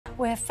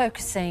We're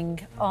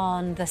focusing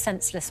on the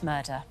senseless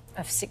murder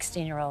of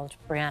 16-year-old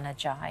Brianna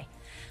Ghey,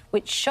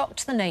 which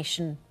shocked the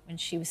nation when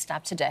she was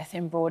stabbed to death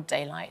in broad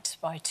daylight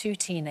by two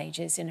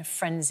teenagers in a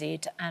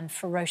frenzied and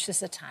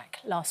ferocious attack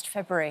last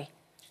February.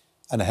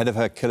 And ahead of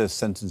her killer's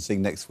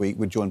sentencing next week,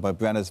 we're joined by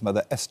Brianna's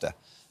mother, Esther,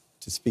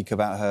 to speak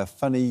about her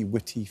funny,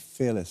 witty,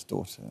 fearless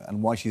daughter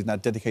and why she's now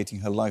dedicating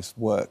her life's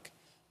work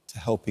to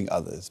helping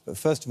others. But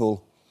first of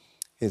all,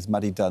 here's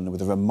Maddie Dunn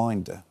with a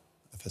reminder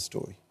of her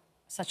story.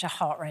 Such a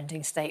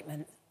heart-rending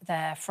statement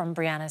there from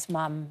Brianna's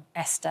mum,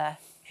 Esther,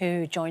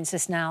 who joins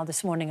us now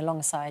this morning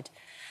alongside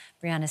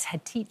Brianna's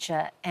head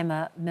teacher,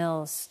 Emma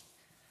Mills.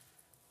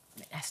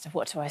 Esther,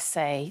 what do I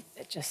say?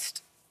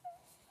 Just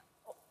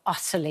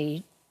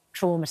utterly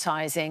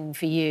traumatising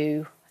for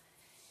you.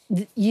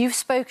 You've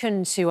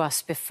spoken to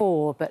us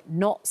before, but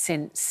not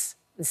since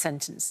the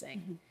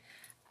sentencing.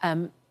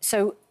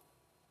 So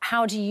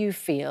how do you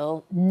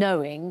feel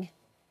knowing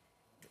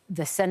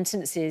the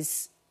sentence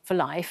is for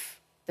life?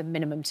 The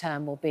minimum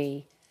term will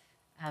be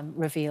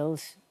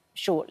revealed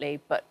shortly,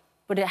 but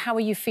how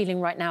are you feeling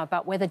right now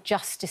about whether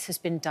justice has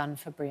been done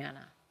for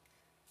Brianna?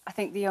 I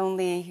think the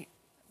only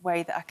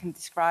way that I can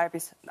describe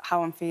is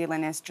how I'm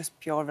feeling is just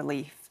pure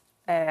relief.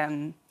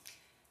 Yeah,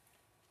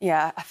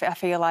 I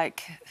feel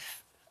like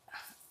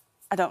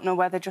I don't know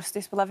whether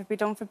justice will ever be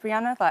done for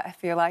Brianna. Like, I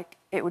feel like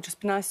it would just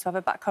be nice to have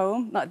her back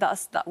home. Like,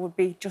 that would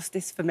be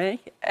justice for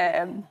me.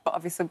 But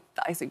obviously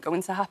that isn't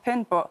going to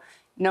happen. But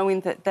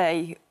knowing that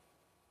they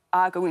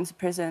are going to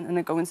prison and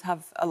are going to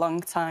have a long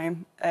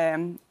time,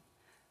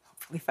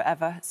 hopefully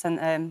forever,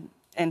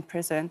 in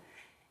prison,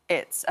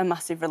 it's a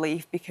massive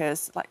relief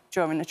because, like,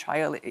 during the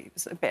trial, it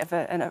was a bit of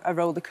a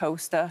roller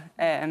coaster.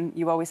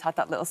 You always had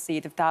that little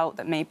seed of doubt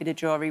that maybe the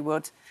jury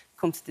would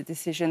come to the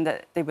decision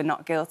that they were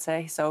not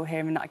guilty. So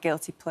hearing that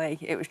guilty plea,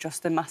 it was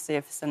just a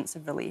massive sense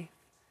of relief.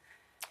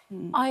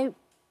 I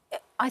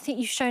think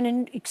you've shown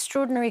an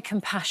extraordinary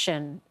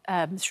compassion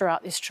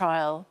throughout this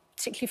trial,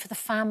 particularly for the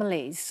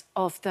families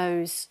of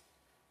those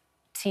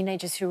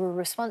teenagers who were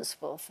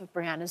responsible for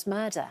Brianna's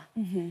murder.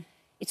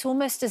 It's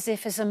almost as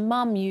if, as a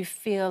mum, you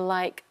feel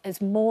like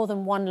as more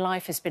than one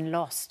life has been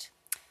lost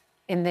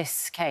in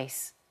this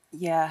case.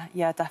 Yeah,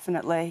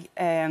 definitely.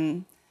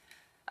 I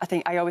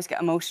think I always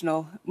get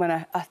emotional when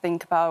I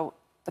think about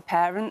the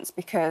parents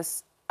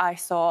because I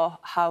saw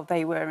how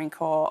they were in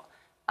court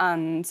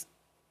and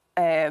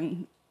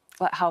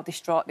like how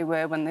distraught they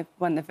were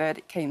when the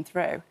verdict came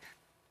through.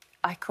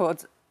 I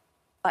could,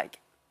 like,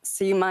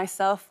 see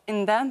myself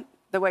in them,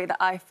 the way that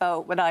I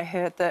felt when I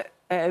heard that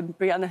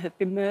Brianna had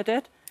been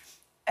murdered.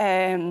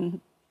 And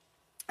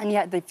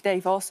yet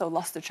they've also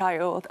lost a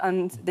child,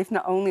 and they've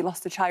not only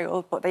lost a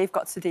child, but they've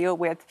got to deal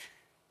with,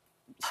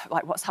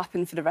 like, what's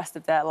happened for the rest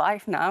of their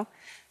life now.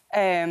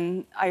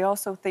 I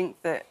also think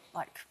that,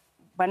 like,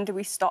 when do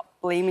we stop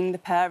blaming the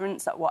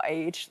parents? At what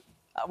age?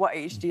 At what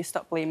age do you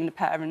stop blaming the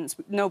parents?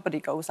 Nobody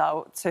goes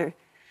out to,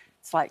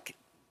 it's like,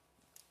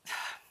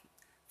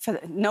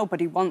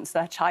 nobody wants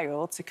their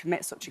child to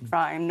commit such a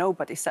crime.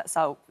 Nobody sets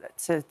out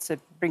to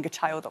bring a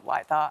child up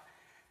like that.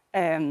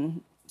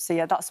 So,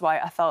 yeah, that's why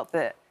I felt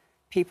that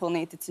people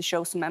needed to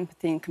show some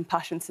empathy and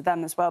compassion to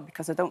them as well,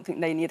 because I don't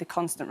think they need a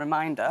constant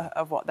reminder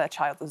of what their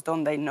child has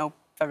done. They know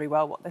very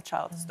well what their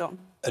child has done.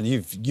 And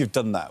you've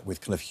done that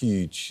with kind of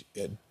huge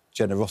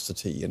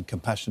generosity and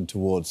compassion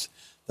towards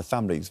the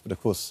families. But, of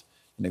course,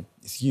 you know,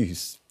 it's you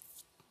who's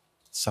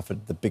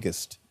suffered the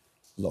biggest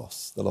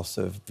loss, the loss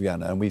of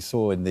Brianna. And we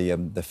saw in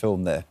the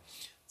film there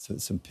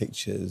some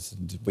pictures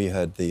and we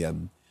heard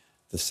the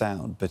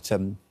sound. But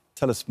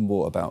tell us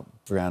more about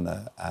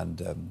Brianna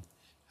and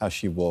how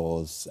she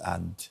was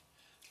and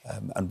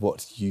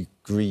what you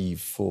grieve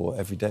for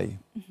every day.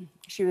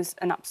 She was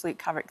an absolute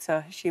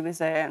character. She was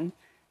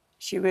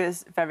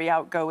very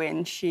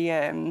outgoing. She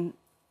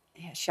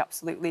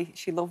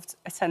loved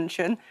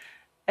attention.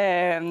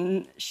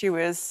 She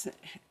was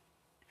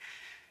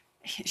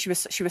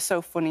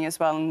so funny as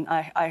well, and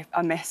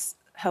I miss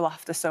her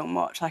laughter so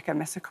much. Like, I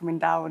miss her coming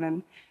down,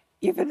 and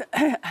even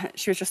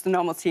she was just a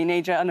normal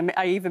teenager, and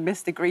I even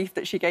missed the grief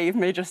that she gave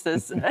me, just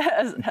as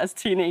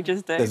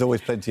teenagers do. There's always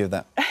plenty of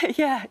that.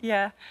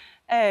 Yeah.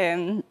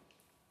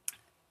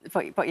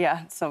 But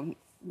yeah, so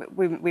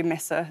we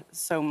miss her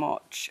so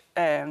much.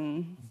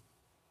 One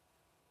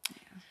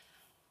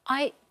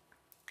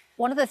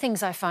of the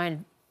things I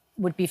find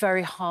would be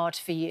very hard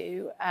for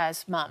you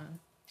as mum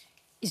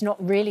is not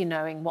really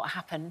knowing what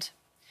happened.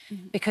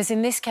 Because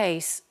in this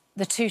case,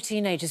 the two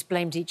teenagers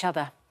blamed each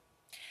other.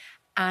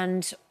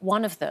 And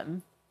one of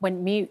them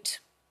went mute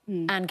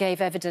and gave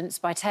evidence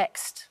by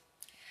text.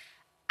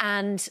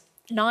 And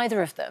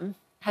neither of them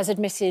has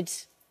admitted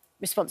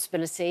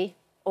responsibility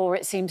or,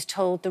 it seems,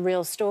 told the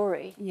real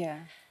story. Yeah.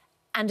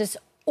 And as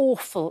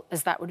awful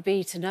as that would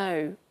be to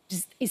know,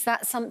 is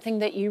that something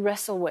that you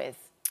wrestle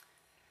with?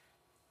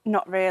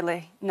 Not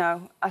really,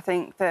 no. I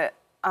think that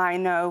I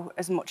know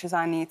as much as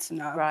I need to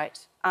know. Right.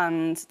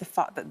 And the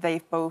fact that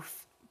they've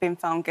both been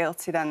found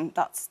guilty, then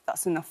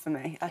that's enough for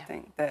me. I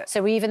think that...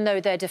 So even though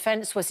their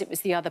defence was it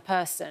was the other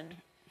person,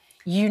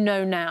 you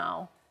know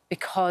now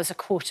because a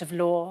court of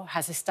law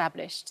has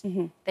established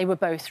they were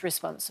both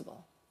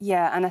responsible.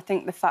 Yeah, and I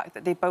think the fact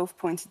that they both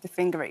pointed the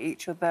finger at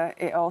each other,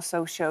 it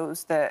also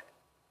shows that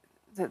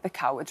the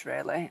cowards,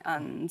 really,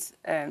 and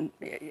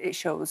it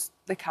shows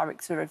the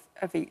character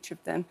of each of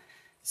them.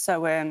 So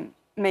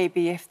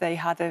maybe if they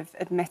had have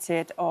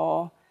admitted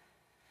or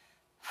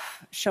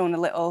shown a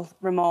little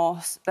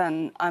remorse,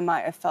 then I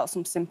might have felt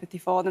some sympathy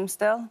for them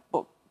still.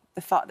 But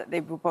the fact that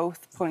they were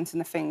both pointing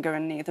the finger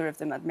and neither of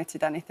them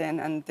admitted anything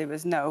and there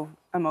was no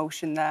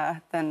emotion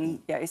there,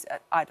 then yeah,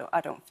 I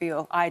don't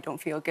feel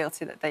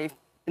guilty that they've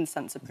been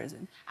sent to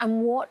prison.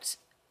 And what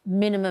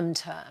minimum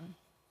term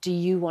do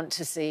you want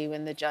to see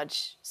when the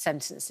judge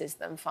sentences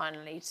them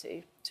finally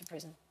to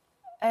prison?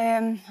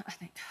 I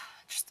think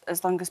just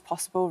as long as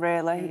possible,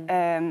 really.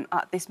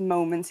 At this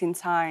moment in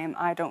time,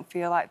 I don't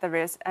feel like there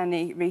is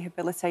any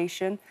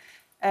rehabilitation.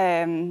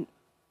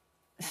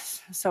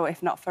 So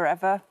if not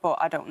forever, but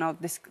I don't know,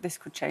 this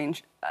could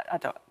change. I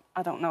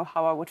don't know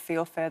how I would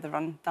feel further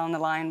on down the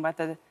line,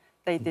 whether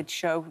they did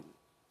show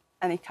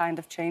any kind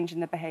of change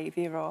in the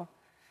behaviour or...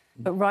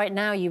 But right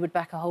now, you would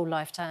back a whole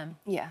lifetime?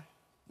 Yeah.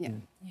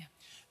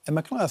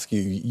 Emma, can I ask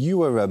you, you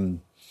were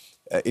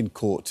in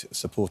court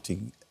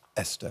supporting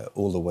Esther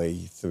all the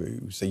way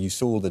through, so you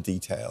saw all the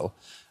detail.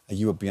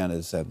 You were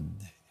Brianna's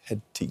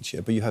head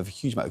teacher, but you have a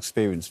huge amount of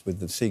experience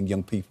with seeing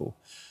young people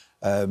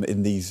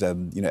in these,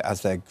 you know,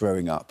 as they're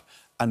growing up.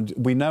 And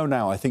we know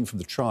now, I think, from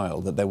the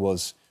trial that there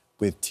was,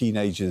 with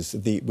teenagers,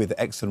 with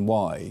X and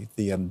Y,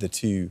 the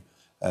two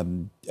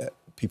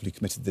people who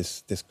committed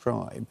this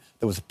crime,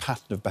 there was a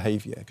pattern of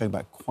behaviour going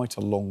back quite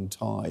a long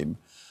time.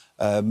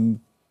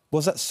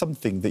 Was that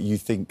something that you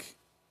think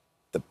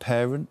that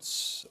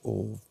parents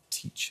or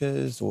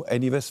teachers or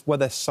any of us, were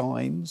there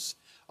signs?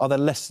 Are there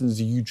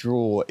lessons you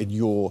draw in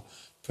your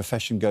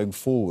profession going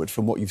forward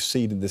from what you've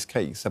seen in this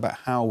case about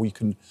how we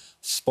can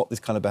spot this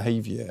kind of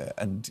behaviour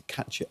and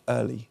catch it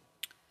early?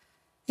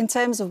 In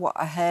terms of what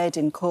I heard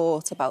in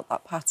court about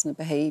that pattern of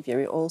behaviour,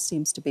 it all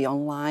seems to be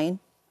online.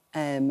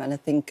 And I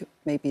think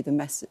maybe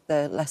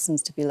the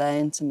lessons to be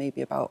learned are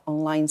maybe about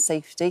online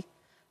safety.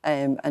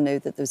 I know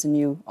that there's a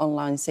new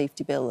online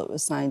safety bill that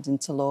was signed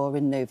into law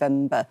in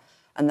November,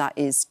 and that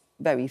is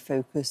very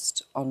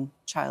focused on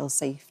child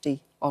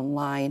safety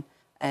online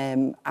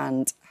and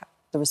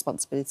the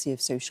responsibility of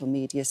social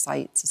media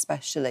sites,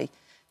 especially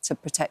to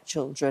protect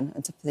children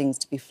and for things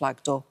to be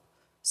flagged up.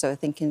 So I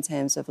think in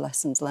terms of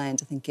lessons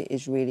learned, I think it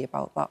is really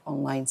about that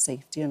online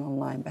safety and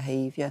online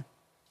behaviour.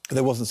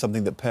 There wasn't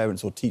something that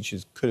parents or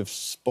teachers could have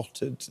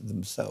spotted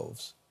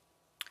themselves?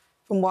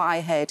 From what I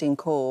heard in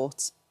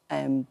court,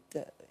 the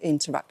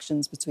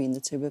interactions between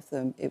the two of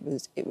them, it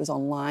was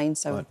online.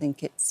 So right. I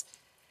think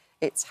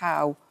it's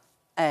how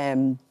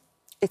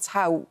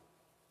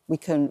we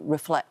can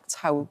reflect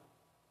how,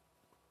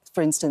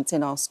 for instance,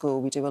 in our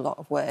school we do a lot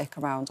of work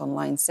around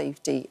online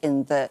safety,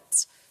 in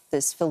that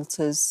there's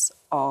filters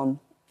on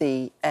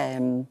the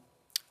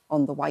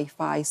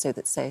Wi-Fi so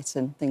that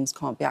certain things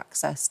can't be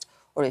accessed,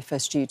 or if a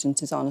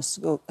student is on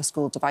a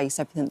school device,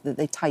 everything that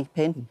they type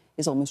in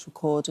is almost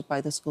recorded by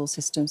the school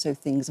system, so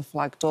things are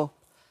flagged up.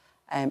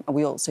 And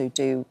we also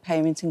do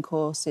parenting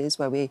courses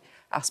where we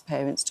ask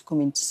parents to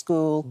come into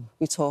school.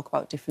 We talk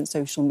about different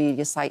social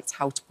media sites,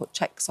 how to put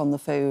checks on the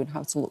phone,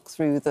 how to look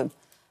through them.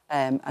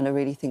 And I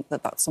really think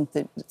that that's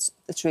something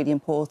that's really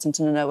important,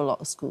 and I know a lot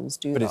of schools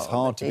do that. But it's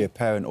hard already to be a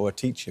parent or a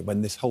teacher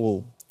when this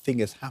whole thing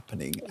is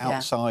happening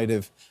outside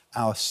of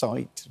our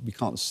sight. We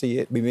can't see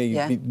it. We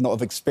may not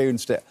have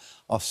experienced it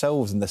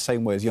ourselves in the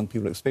same way as young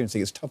people are experiencing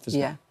it. It's tough, isn't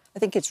it? Yeah, I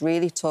think it's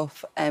really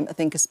tough. I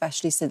think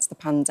especially since the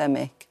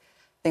pandemic,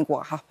 I think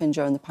what happened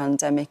during the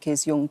pandemic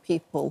is young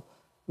people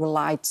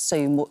relied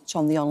so much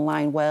on the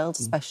online world,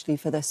 especially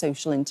for their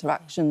social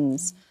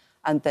interactions.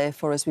 And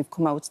therefore, as we've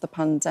come out of the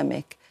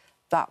pandemic,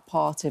 that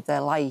part of their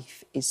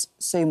life is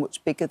so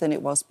much bigger than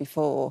it was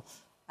before.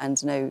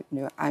 And you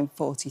know, I'm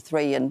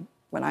 43, and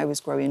when I was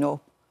growing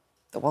up,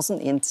 there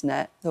wasn't the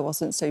internet, there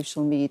wasn't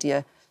social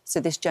media. So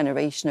this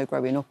generation are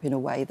growing up in a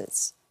way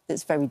that's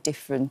very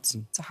different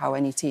to how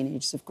any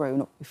teenagers have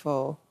grown up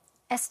before.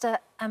 Esther,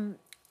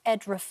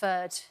 Ed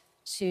referred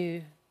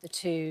to the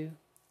two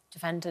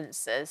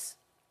defendants as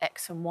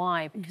X and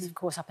Y because, of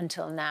course, up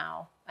until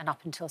now and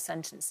up until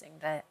sentencing,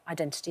 their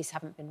identities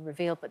haven't been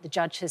revealed. But the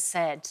judge has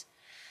said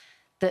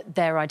that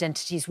their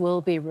identities will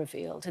be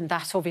revealed, and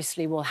that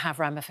obviously will have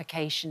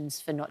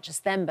ramifications for not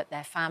just them, but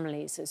their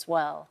families as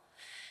well.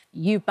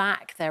 You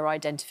back their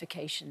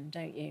identification,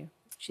 don't you?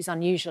 Which is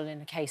unusual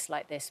in a case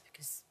like this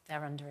because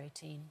they're under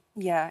 18.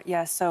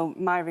 Yeah. So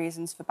my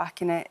reasons for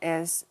backing it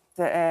is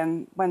that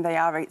when they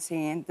are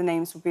 18, the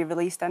names will be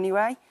released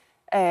anyway.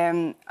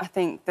 I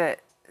think that,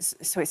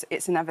 so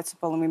it's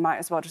inevitable, and we might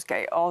as well just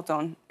get it all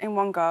done in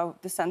one go,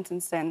 the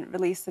sentencing,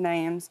 release the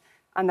names,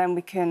 and then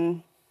we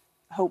can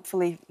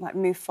hopefully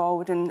move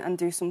forward and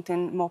do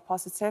something more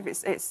positive.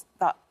 It's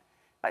that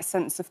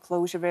sense of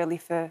closure really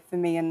for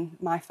me and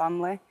my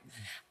family.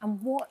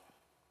 And what,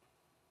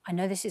 I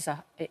know this is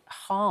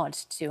hard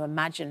to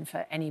imagine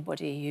for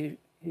anybody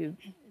who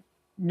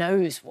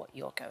knows what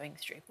you're going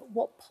through, but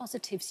what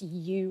positives are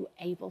you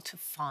able to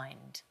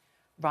find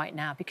right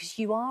now? Because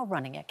you are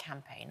running a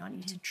campaign, aren't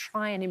you, to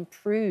try and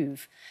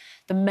improve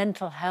the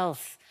mental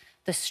health,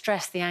 the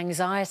stress, the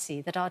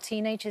anxiety that our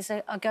teenagers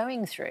are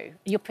going through.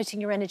 You're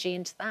putting your energy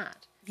into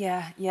that.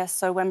 Yeah.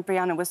 So when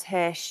Brianna was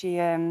here, she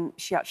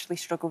actually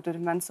struggled with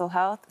mental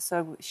health.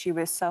 So she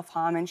was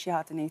self-harming. She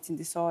had an eating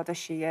disorder.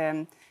 She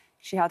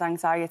had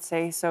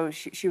anxiety. So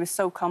she was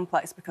so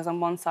complex because on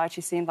one side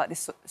she seemed like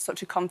this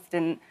such a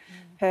confident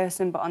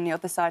person, but on the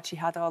other side she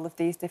had all of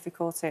these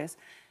difficulties.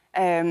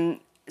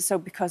 So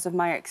because of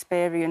my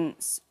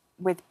experience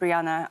with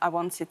Brianna, I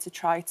wanted to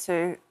try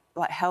to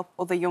help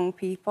other young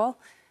people.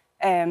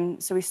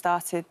 So we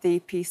started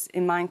the Peace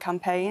in Mind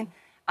campaign.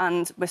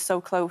 And we're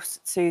so close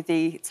to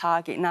the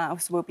target now,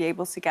 so we'll be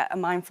able to get a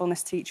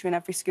mindfulness teacher in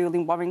every school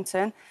in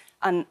Warrington.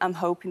 And I'm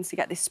hoping to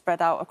get this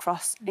spread out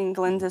across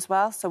England as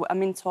well. So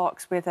I'm in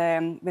talks with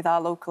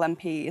our local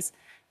MPs,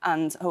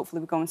 and hopefully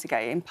we're going to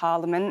get it in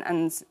Parliament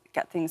and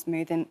get things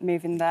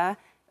moving there.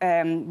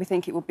 We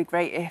think it would be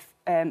great if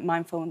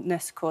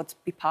mindfulness could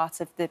be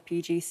part of the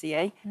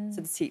PGCE,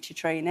 so the teacher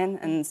training,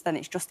 and then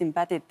it's just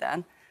embedded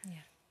then. Yeah.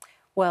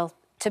 Well,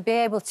 to be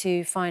able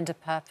to find a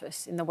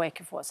purpose in the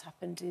wake of what's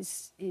happened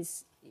is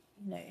it's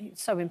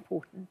so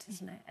important,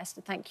 isn't it?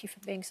 Esther, thank you for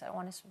being so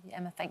honest with you.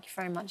 Emma, thank you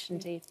very much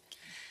indeed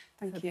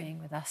for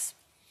being with us.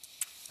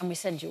 And we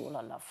send you all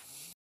our love.